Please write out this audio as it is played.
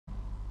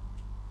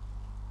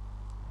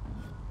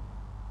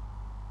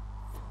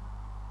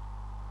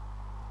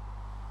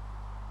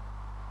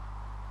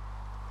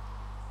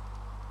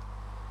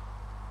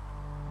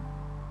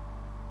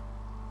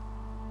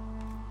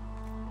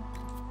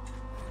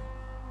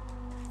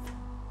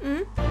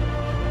Hmm?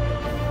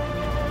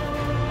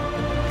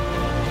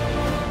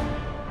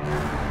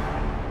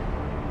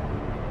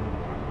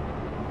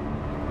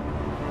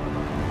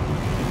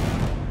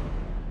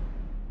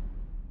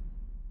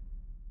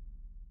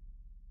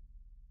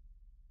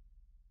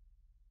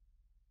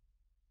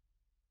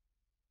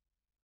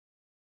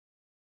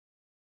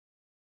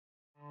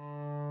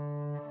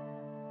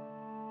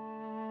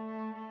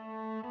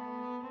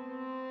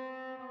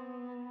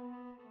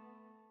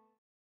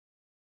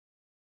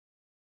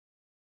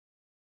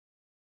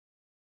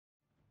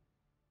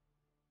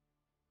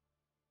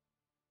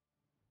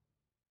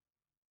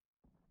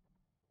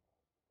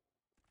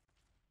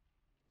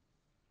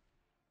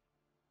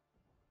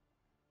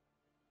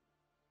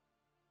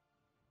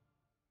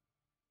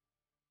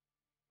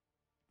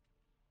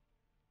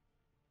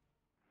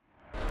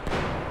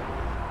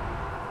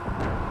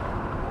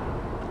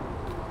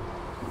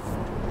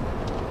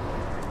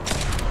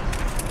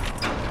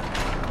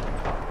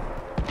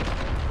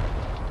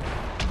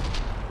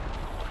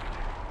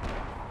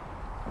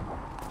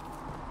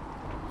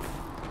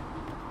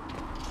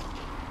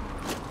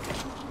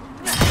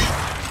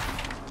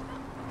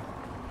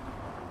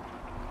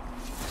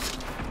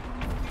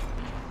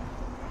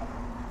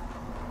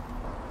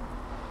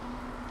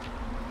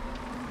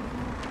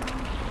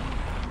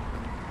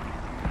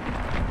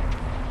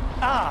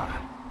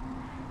 Ah,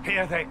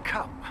 here they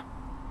come.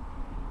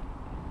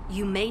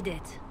 You made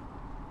it.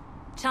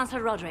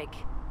 Chancellor Roderick,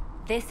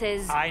 this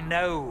is... I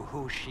know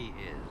who she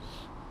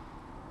is.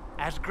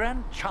 As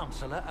Grand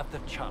Chancellor of the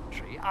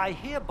Chantry, I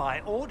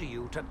hereby order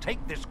you to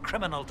take this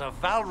criminal to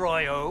Val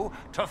Royeaux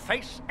to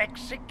face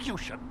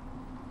execution.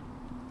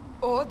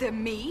 Order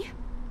me?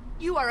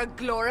 You are a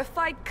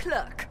glorified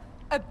clerk,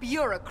 a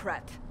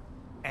bureaucrat.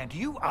 And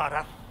you are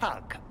a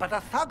thug, but a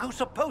thug who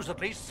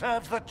supposedly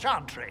serves the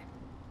Chantry.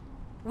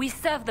 We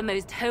serve the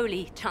most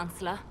holy,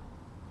 Chancellor.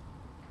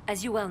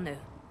 As you well know.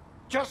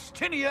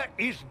 Justinia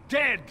is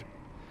dead!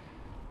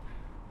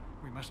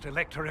 We must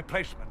elect a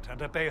replacement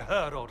and obey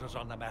her orders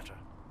on the matter.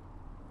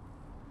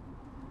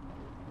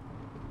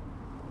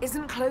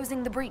 Isn't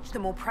closing the breach the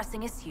more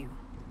pressing issue?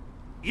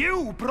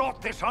 You brought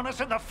this on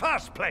us in the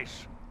first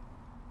place!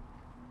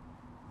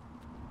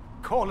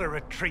 Call a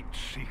retreat,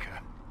 Seeker.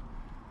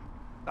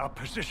 Our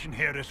position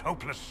here is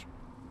hopeless.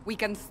 We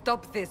can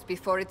stop this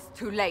before it's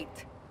too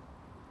late.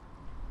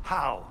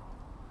 How?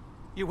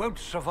 You won't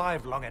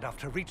survive long enough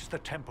to reach the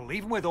temple,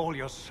 even with all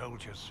your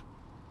soldiers.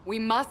 We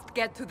must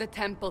get to the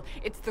temple.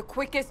 It's the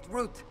quickest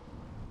route.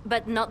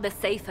 But not the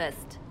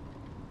safest.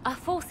 Our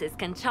forces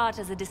can charge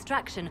as a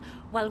distraction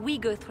while we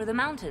go through the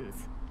mountains.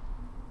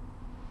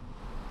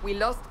 We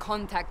lost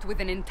contact with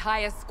an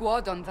entire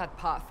squad on that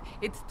path.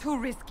 It's too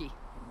risky.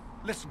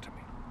 Listen to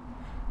me.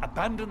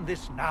 Abandon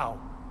this now,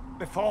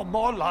 before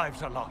more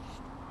lives are lost.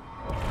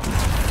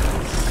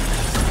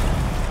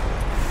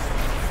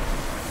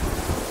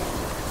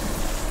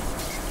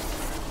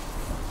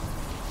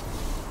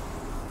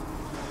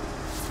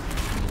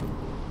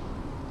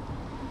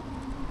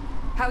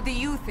 How do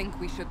you think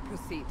we should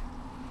proceed?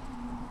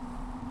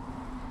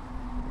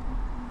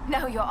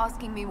 Now you're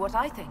asking me what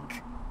I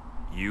think.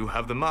 You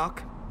have the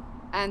mark?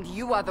 And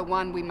you are the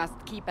one we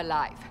must keep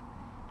alive.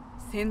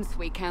 Since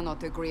we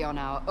cannot agree on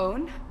our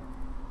own...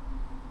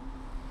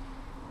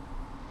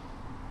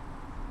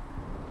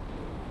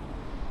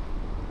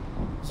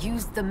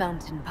 Use the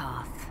mountain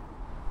path.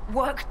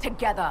 Work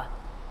together.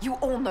 You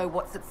all know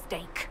what's at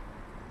stake.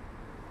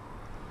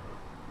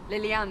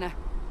 Liliana,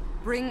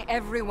 bring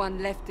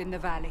everyone left in the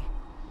valley.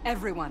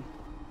 Everyone.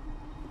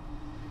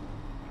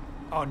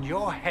 On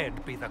your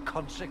head be the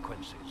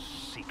consequences,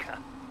 Seeker.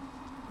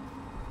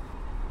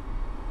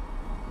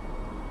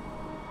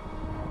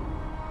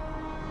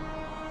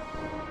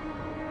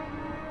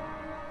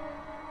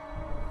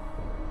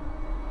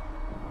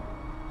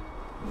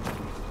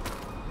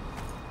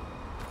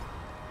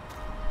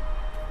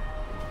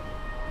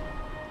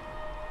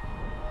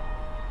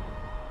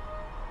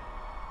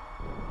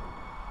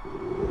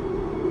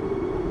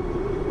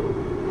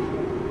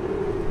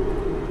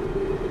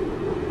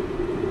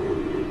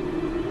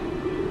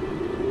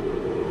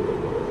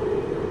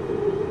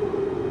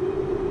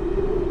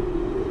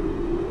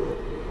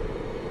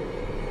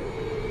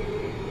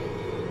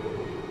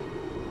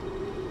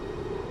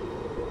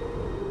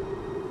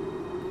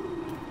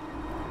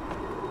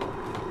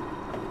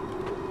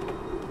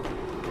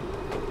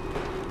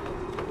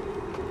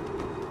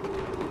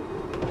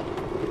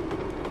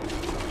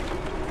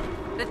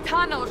 The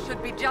tunnel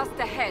should be just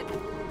ahead.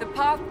 The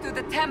path to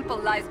the temple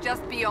lies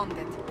just beyond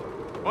it.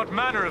 What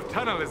manner of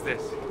tunnel is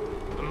this?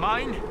 A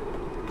mine?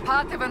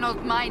 Part of an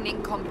old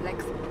mining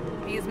complex.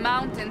 These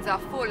mountains are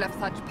full of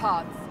such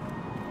paths.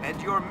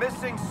 And your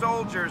missing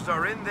soldiers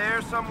are in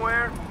there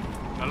somewhere?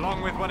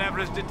 Along with whatever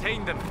has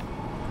detained them.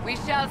 We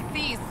shall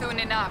see soon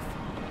enough.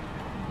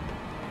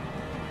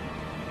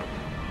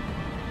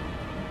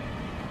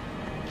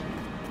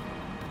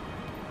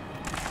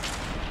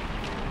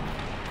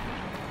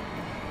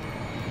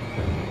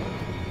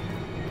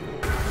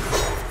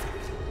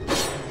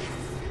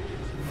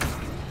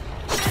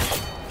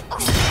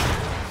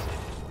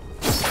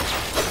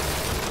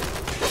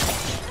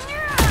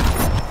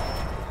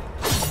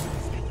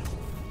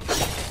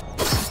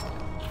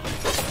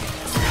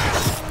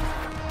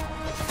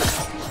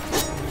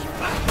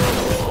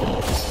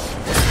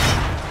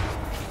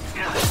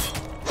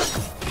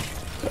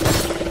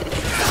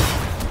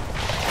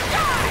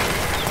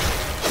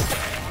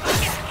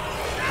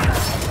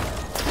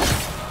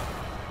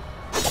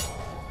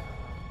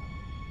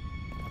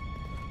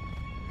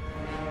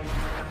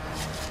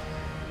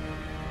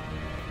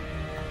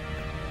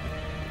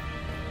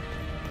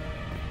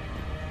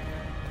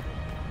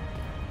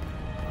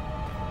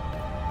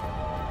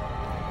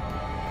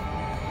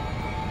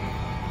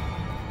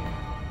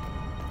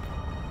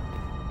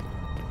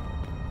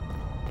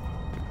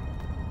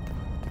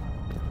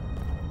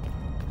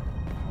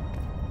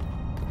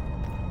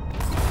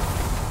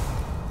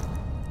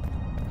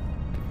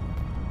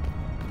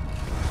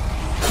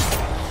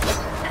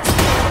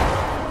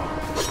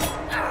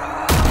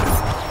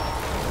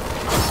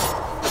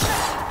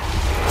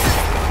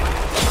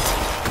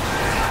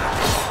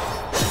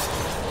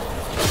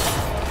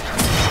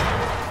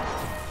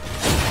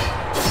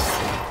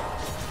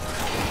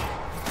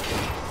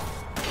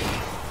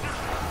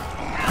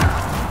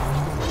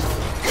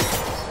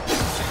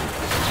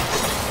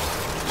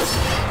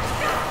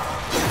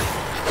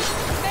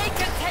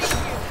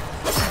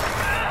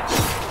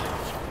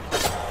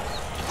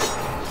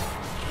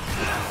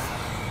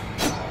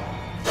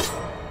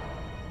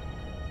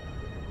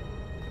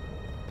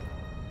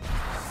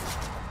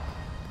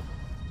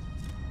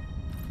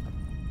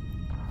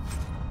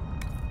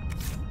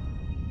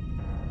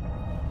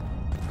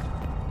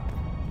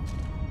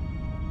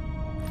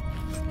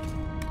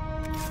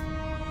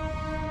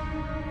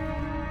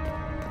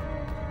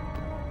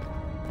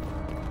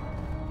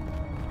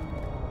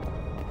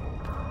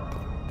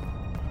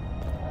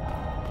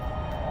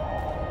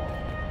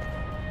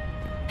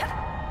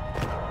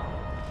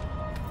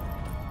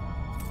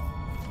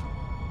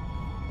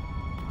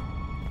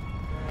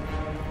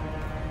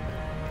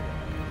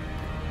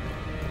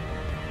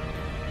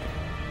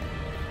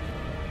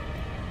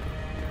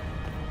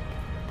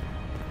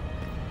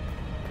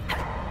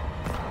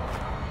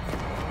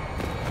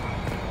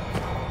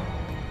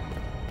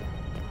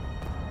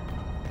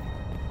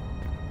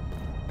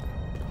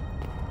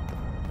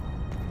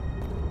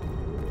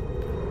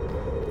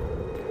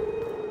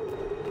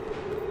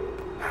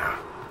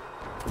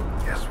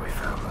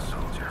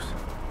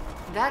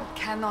 That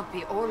cannot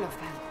be all of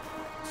them.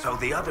 So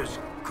the others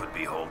could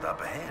be holed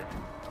up ahead.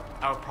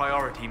 Our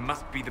priority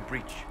must be the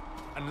breach.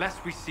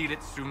 Unless we seal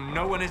it soon,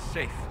 no one is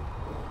safe.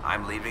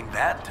 I'm leaving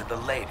that to the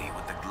lady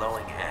with the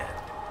glowing hand.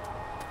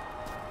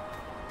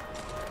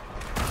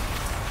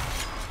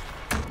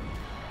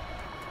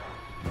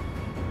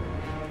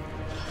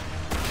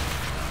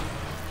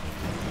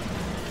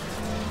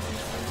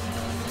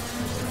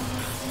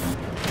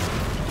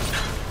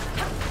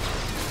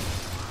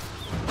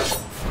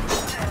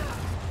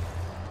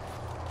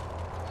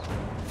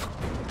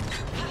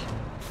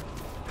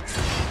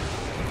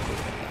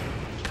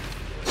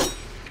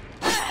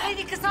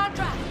 Lady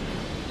Cassandra!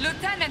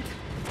 Lieutenant,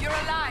 you're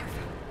alive!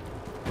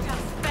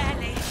 Just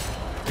barely.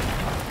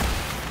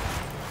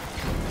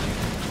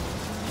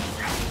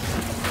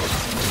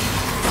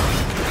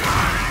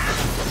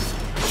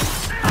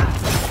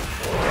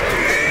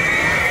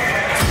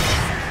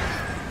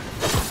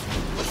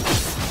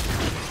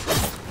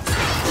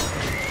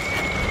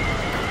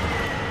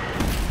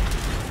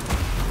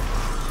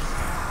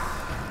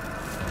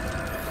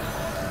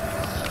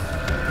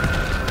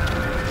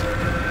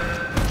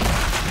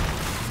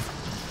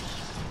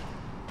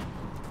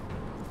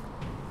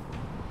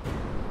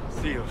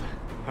 Sealed,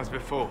 as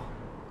before.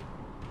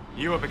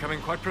 You are becoming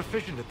quite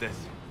proficient at this.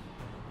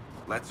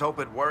 Let's hope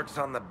it works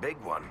on the big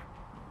one.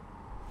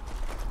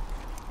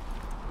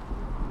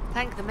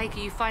 Thank the Maker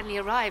you finally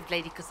arrived,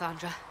 Lady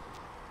Cassandra.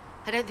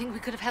 I don't think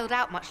we could have held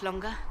out much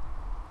longer.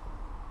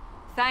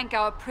 Thank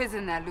our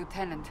prisoner,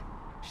 Lieutenant.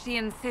 She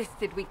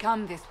insisted we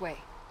come this way.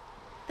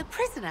 The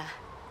prisoner?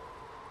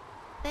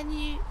 Then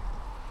you...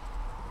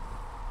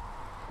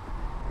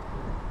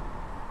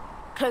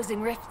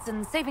 Closing rifts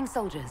and saving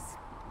soldiers.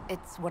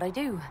 It's what I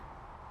do.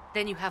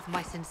 Then you have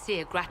my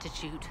sincere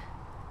gratitude.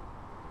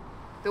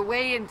 The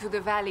way into the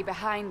valley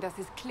behind us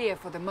is clear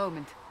for the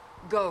moment.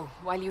 Go,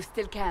 while you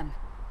still can.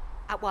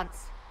 At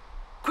once.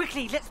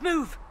 Quickly, let's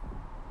move!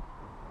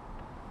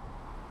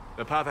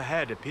 The path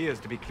ahead appears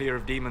to be clear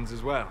of demons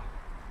as well.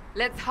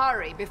 Let's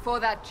hurry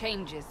before that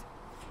changes.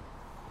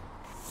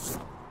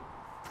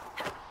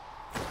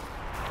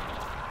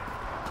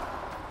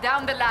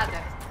 Down the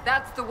ladder.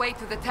 That's the way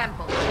to the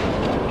temple.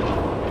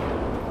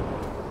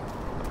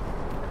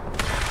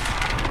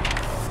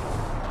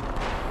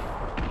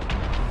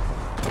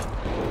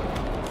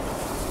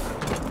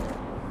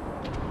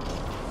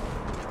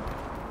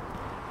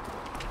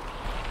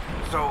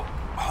 So,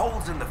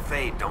 holes in the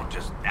Fade don't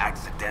just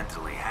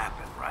accidentally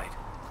happen, right?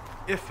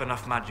 If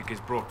enough magic is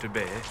brought to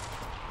bear,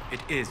 it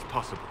is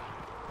possible.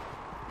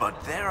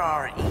 But there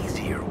are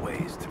easier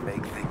ways to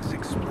make things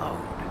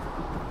explode.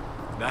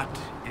 That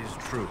is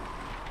true.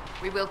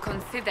 We will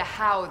consider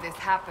how this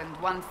happened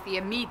once the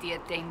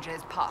immediate danger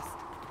is past.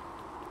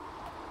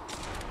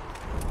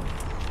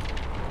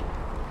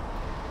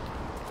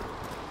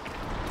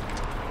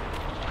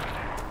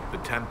 The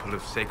Temple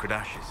of Sacred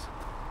Ashes.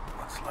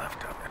 What's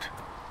left of it?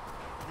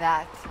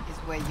 That is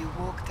where you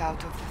walked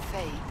out of the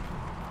Fade,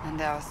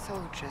 and our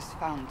soldiers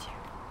found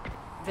you.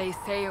 They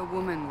say a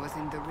woman was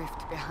in the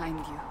rift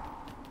behind you.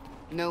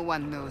 No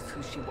one knows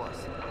who she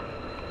was.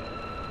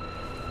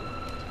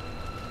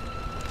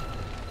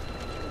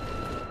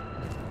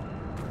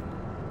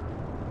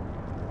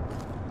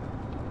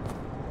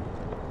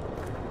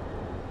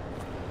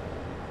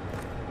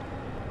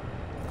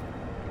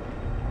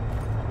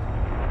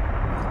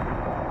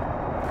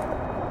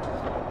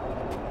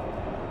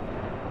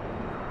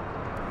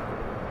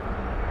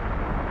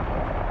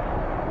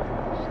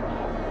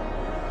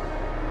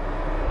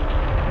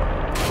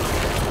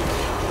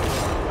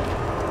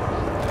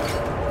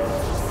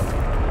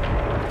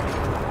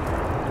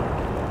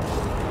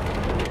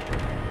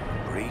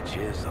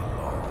 Is a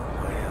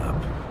long way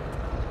up.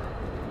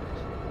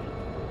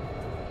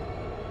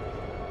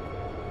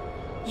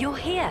 You're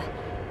here.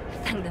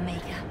 Thank the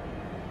Maker.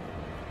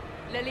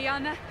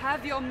 Leliana,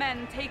 have your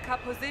men take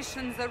up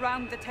positions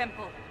around the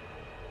temple.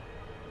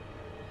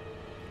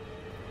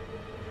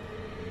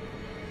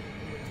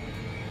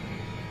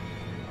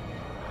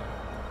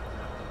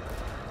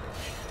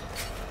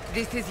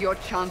 This is your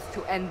chance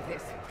to end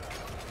this.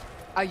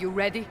 Are you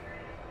ready?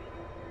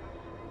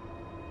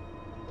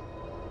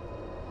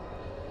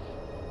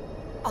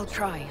 I'll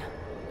try,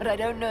 but I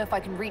don't know if I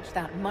can reach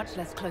that, much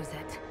less close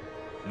it.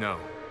 No.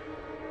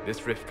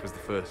 This rift was the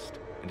first,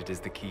 and it is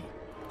the key.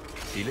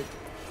 Seal it,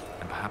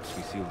 and perhaps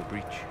we seal the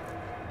breach.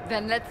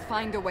 Then let's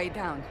find a way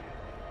down.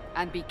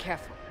 And be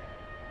careful.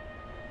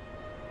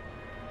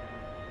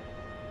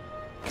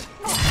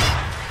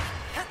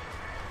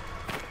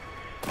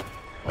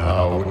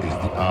 Now is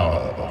the hour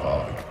of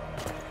our victory.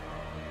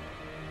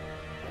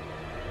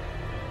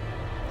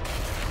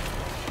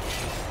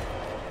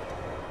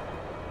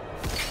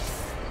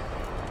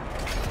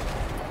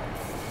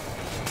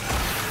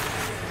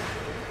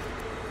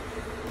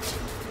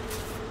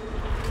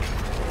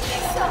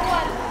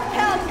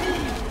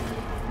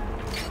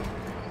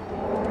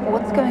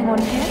 What's going on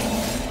here?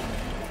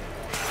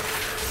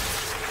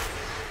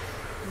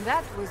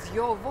 That was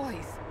your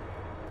voice.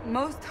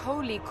 Most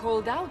Holy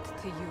called out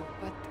to you,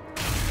 but...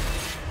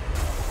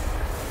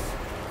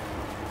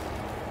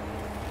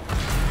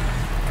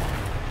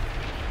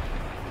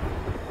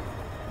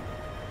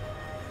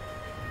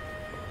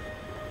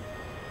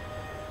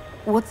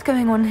 What's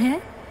going on here?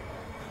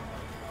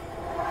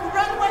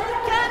 Run while you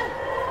can!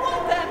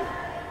 Want them!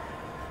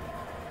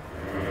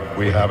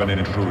 We have an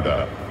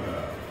intruder.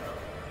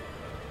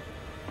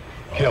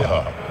 Kill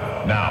her,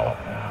 now.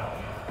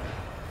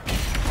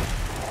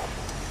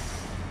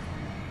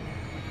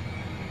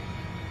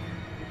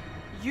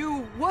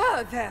 You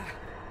were there!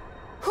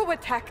 Who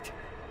attacked?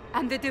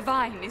 And the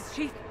Divine, is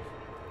she...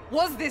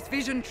 Was this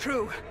vision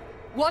true?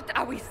 What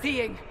are we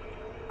seeing?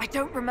 I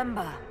don't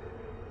remember.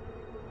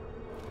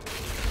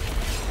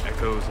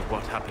 Echoes of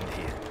what happened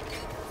here.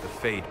 The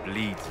Fade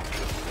bleeds into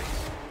this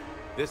place.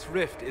 This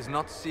rift is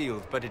not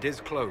sealed, but it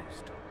is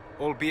closed,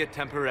 albeit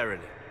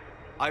temporarily.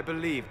 I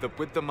believe that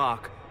with the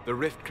mark, the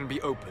rift can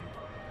be opened,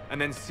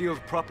 and then sealed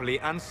properly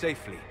and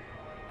safely.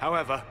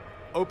 However,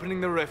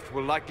 opening the rift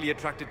will likely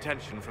attract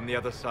attention from the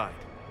other side.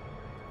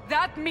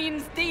 That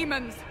means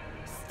demons!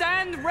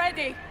 Stand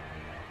ready!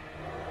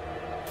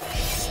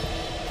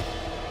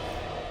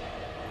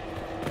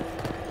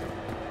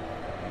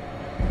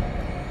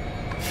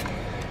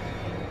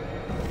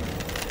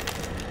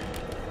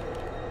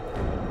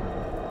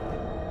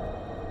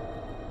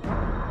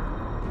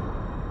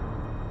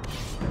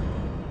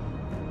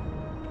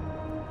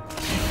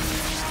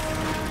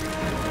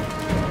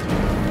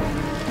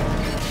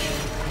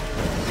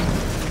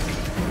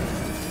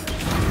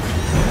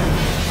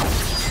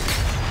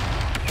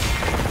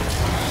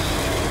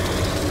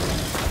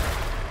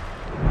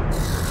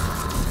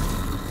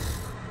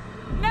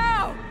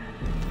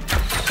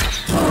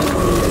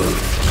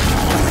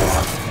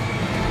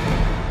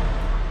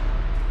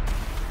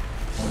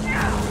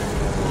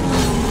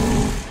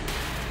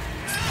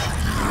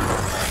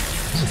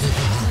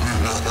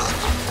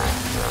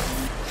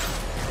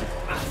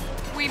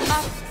 We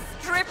must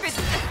strip its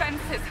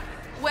defenses,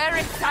 wear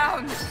it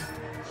down.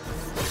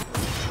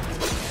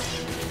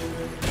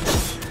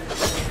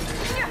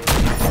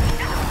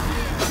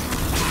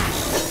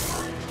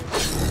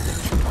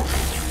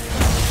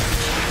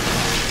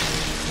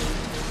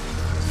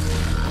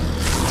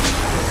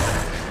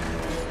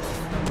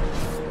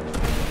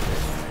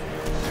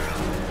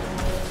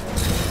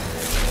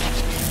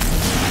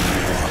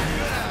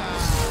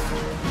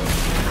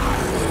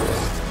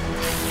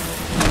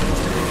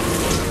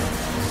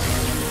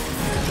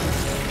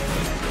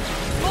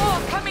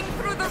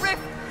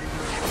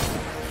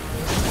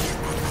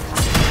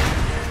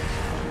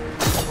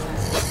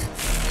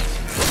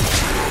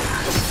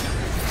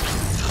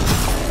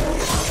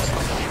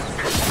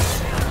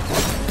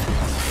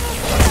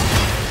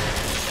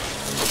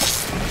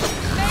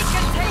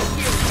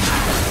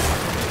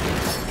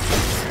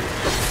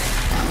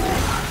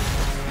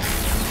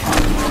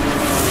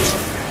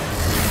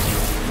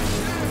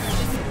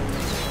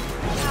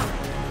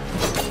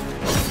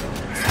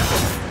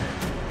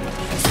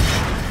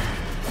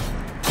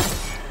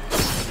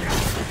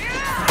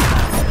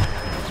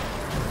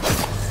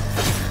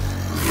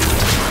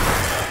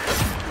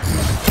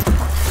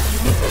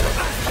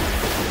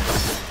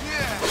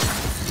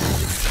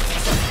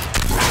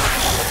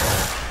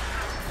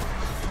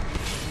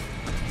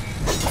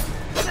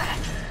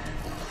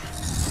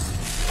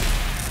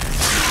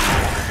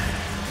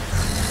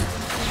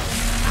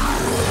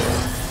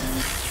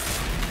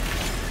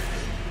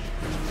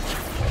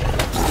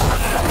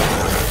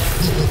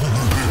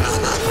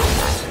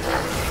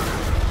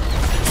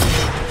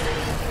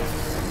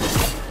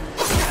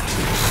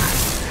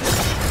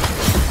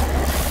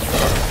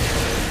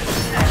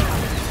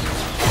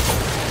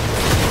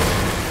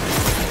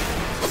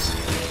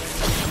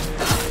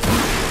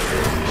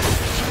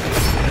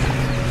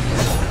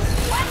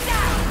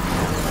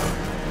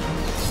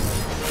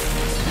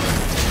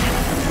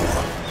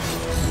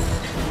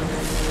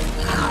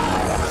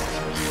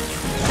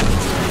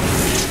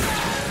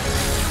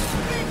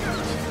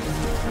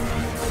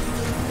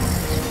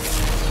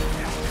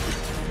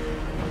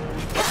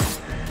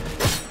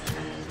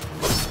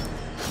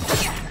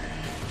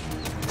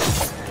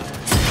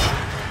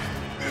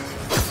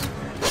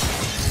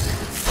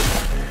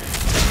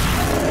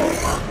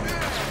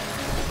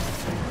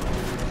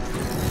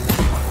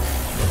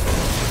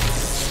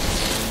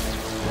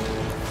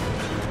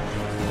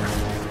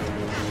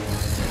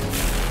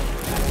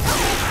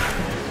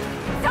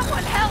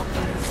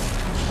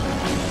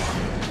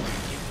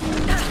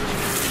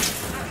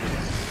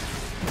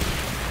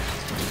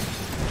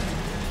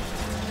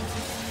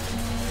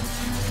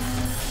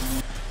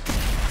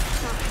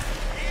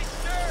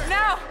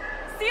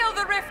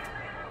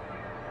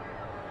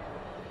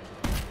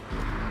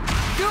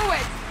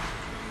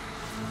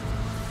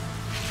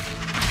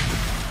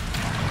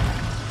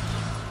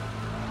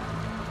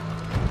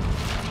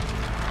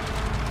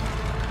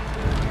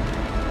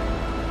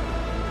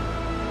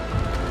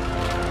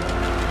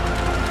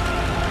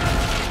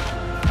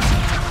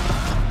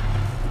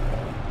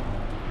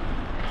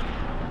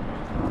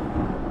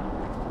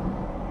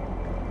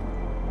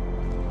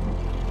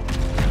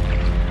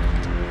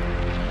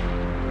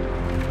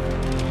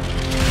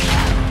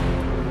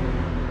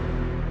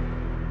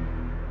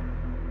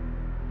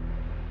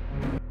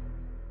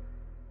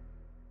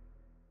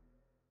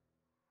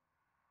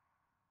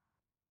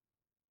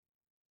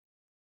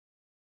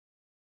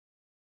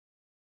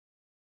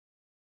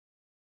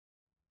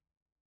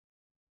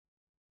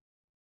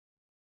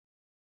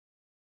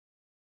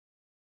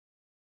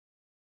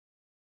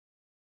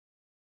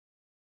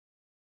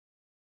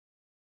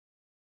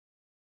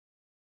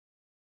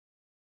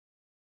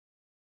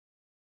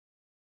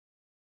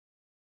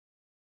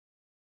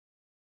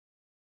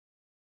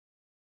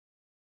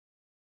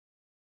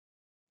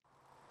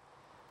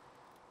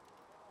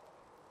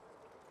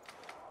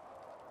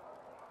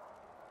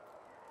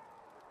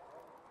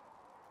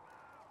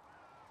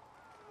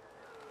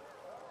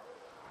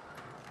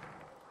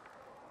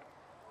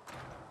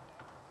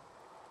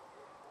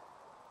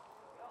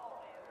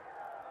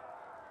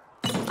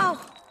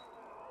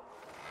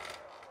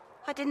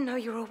 I didn't know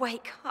you were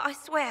awake, I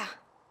swear.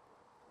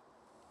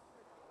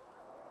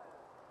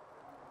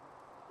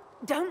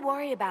 Don't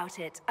worry about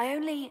it.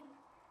 I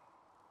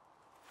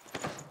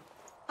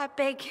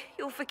beg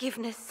your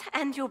forgiveness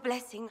and your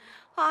blessing.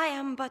 I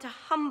am but a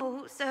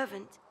humble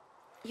servant.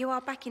 You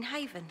are back in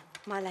Haven,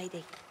 my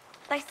lady.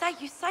 They say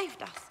you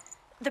saved us.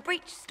 The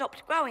breach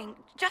stopped growing,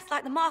 just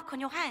like the mark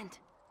on your hand.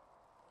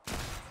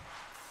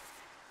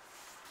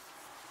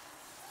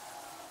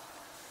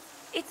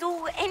 It's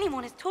all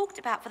anyone has talked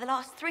about for the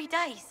last 3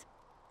 days.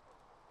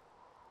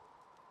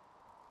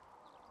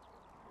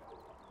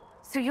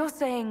 So you're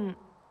saying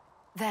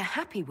they're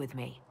happy with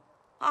me?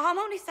 I'm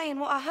only saying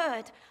what I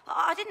heard.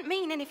 I didn't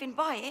mean anything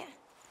by it.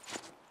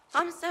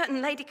 I'm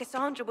certain Lady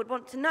Cassandra would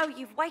want to know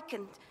you've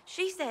wakened.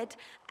 She said,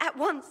 at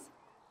once.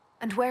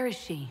 And where is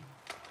she?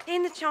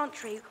 In the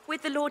Chantry,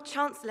 with the Lord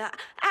Chancellor.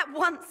 At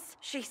once,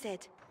 she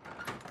said.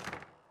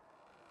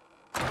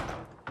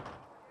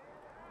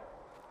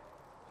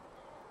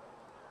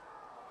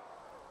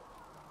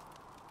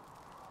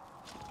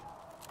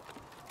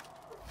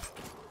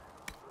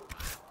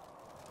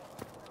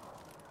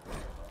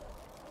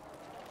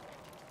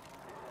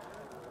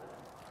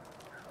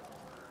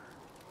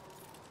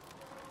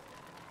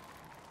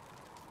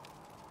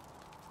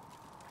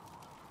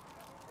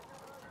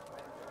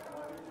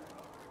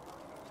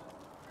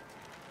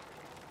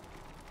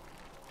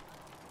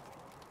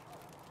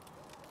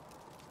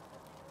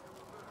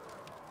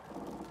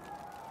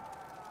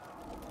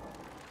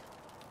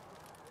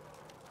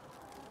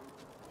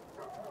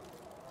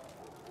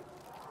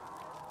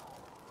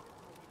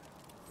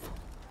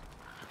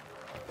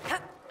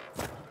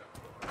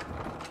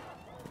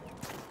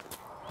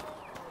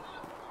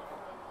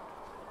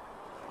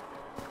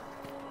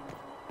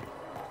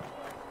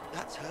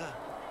 That's her.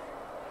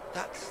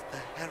 That's the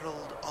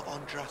Herald of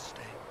Andraste.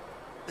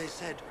 They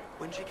said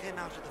when she came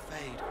out of the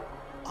Fade,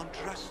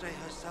 Andraste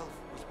herself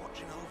was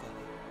watching over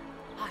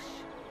her. Hush.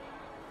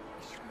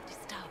 We shouldn't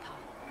disturb her.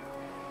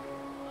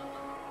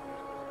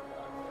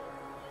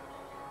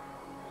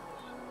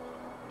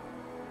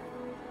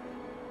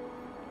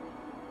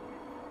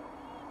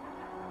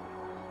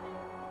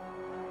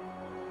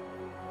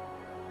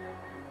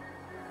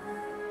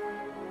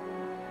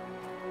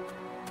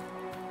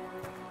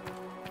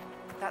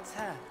 That's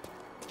her.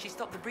 She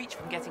stopped the breach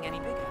from getting any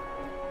bigger.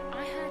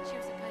 I heard she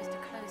was supposed to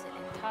close it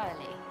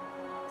entirely.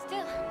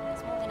 Still,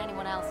 it's more than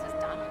anyone else has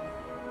done.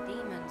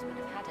 Demons would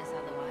have had us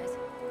otherwise.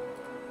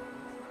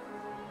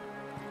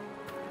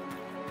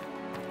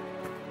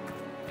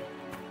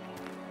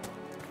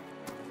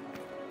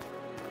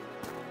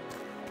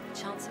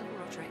 Chancellor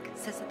Roderick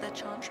says that the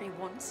Chantry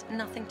wants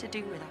nothing to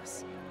do with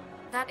us.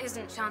 That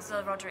isn't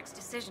Chancellor Roderick's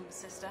decision,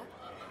 sister.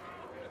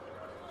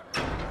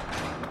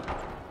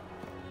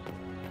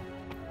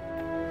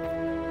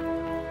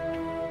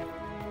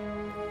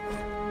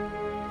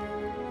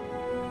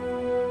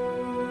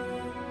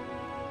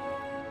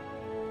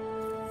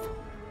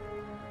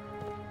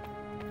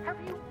 Have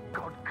you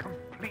gone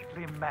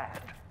completely mad?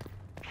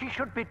 She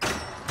should be...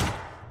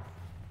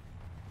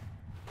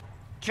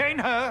 Chain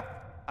her!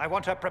 I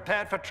want her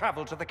prepared for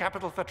travel to the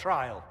capital for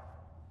trial.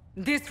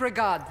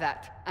 Disregard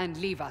that and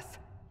leave us.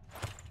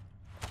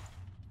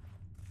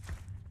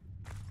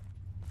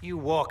 You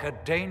walk a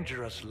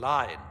dangerous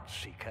line,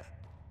 Seeker.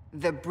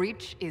 The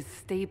breach is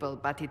stable,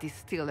 but it is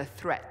still a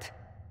threat.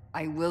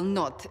 I will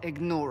not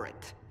ignore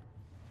it.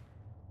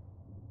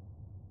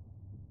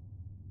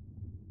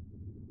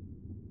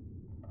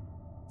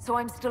 So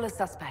I'm still a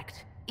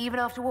suspect, even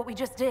after what we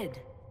just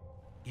did?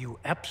 You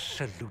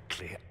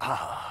absolutely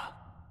are.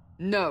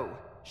 No,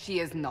 she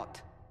is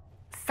not.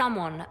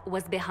 Someone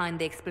was behind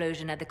the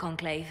explosion at the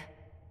Conclave.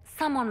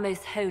 Someone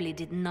most holy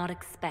did not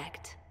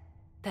expect.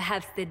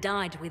 Perhaps they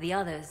died with the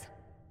others,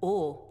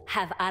 or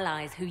have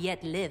allies who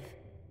yet live.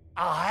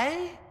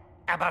 I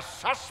am a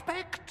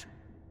suspect?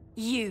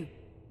 You,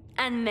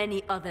 and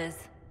many others.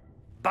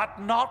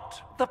 But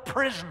not the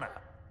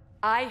prisoner.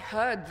 I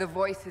heard the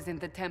voices in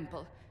the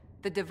temple.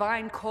 The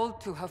Divine called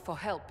to her for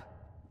help.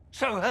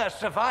 So her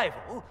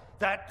survival,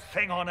 that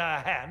thing on her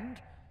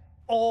hand,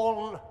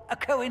 all a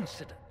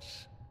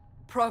coincidence?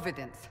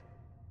 Providence.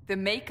 The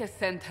Maker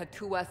sent her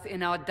to us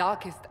in our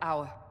darkest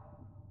hour.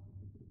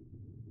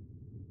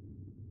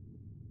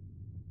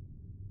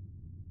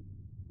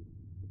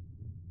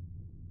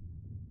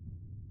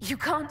 You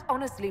can't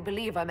honestly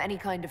believe I'm any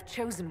kind of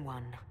chosen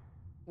one.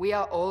 We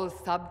are all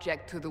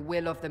subject to the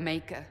will of the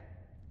Maker,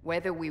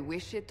 whether we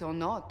wish it or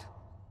not.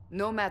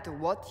 No matter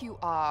what you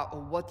are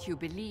or what you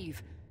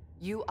believe,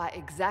 you are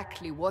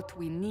exactly what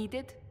we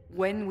needed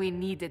when we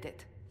needed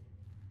it.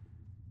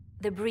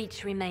 The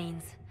breach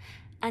remains,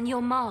 and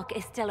your mark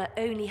is still our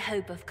only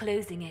hope of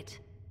closing it.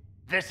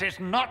 This is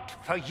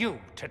not for you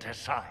to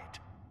decide.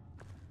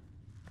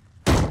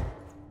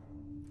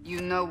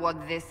 You know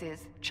what this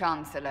is,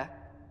 Chancellor.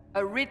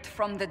 A writ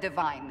from the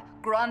Divine,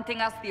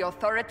 granting us the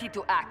authority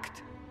to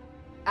act.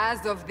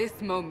 As of this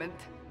moment,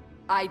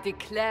 I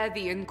declare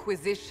the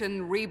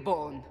Inquisition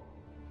reborn.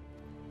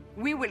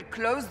 We will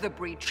close the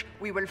breach,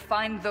 we will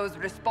find those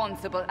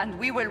responsible, and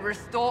we will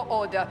restore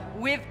order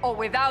with or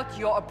without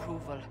your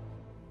approval.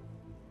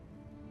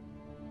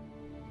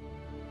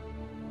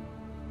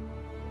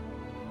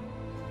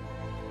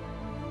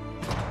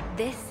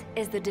 This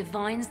is the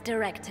Divine's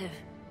directive.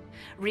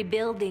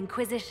 Rebuild the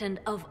Inquisition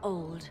of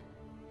old.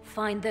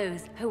 Find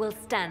those who will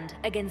stand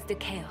against the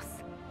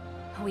chaos.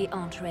 We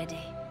aren't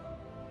ready.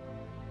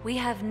 We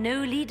have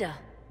no leader,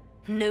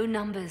 no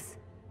numbers.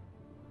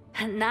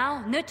 And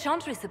now, no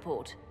Chantry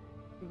support.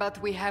 But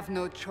we have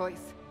no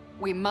choice.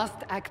 We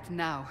must act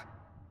now,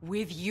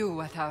 with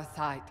you at our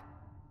side.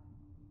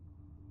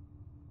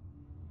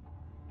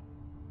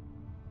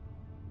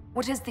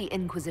 What is the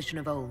Inquisition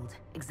of old,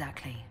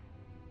 exactly?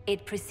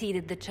 It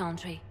preceded the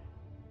Chantry.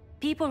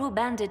 People who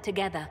banded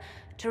together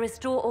to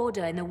restore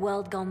order in a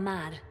world gone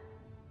mad.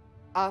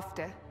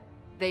 After,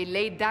 they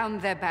laid down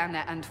their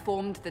banner and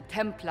formed the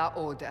Templar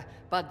Order,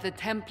 but the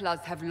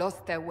Templars have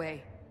lost their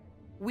way.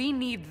 We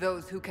need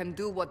those who can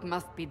do what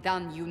must be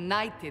done,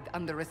 united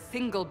under a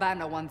single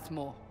banner once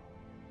more.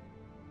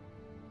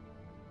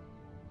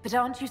 But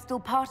aren't you still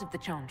part of the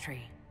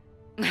Chantry?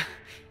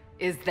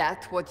 Is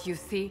that what you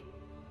see?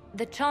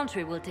 The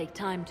Chantry will take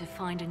time to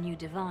find a new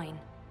Divine.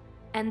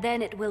 And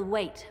then it will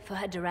wait for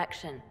her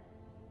direction.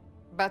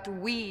 But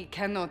we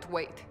cannot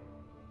wait.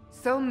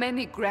 So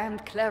many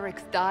Grand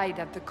Clerics died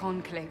at the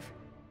Conclave.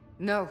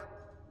 No,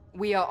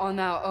 we are on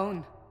our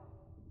own.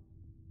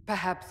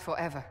 Perhaps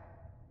forever.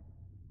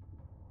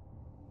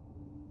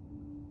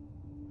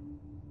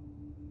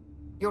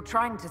 You're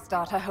trying to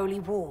start a holy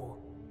war.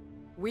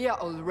 We are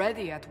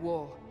already at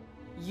war.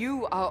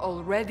 You are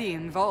already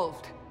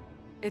involved.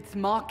 Its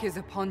mark is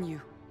upon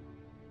you.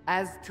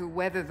 As to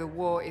whether the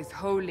war is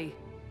holy,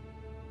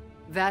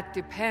 that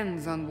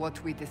depends on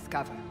what we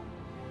discover.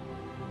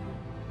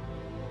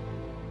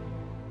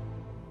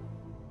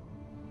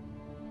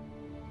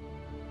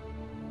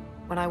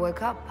 When I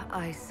woke up,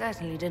 I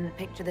certainly didn't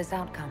picture this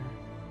outcome.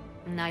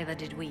 Neither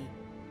did we.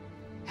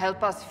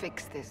 Help us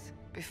fix this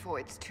before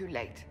it's too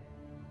late.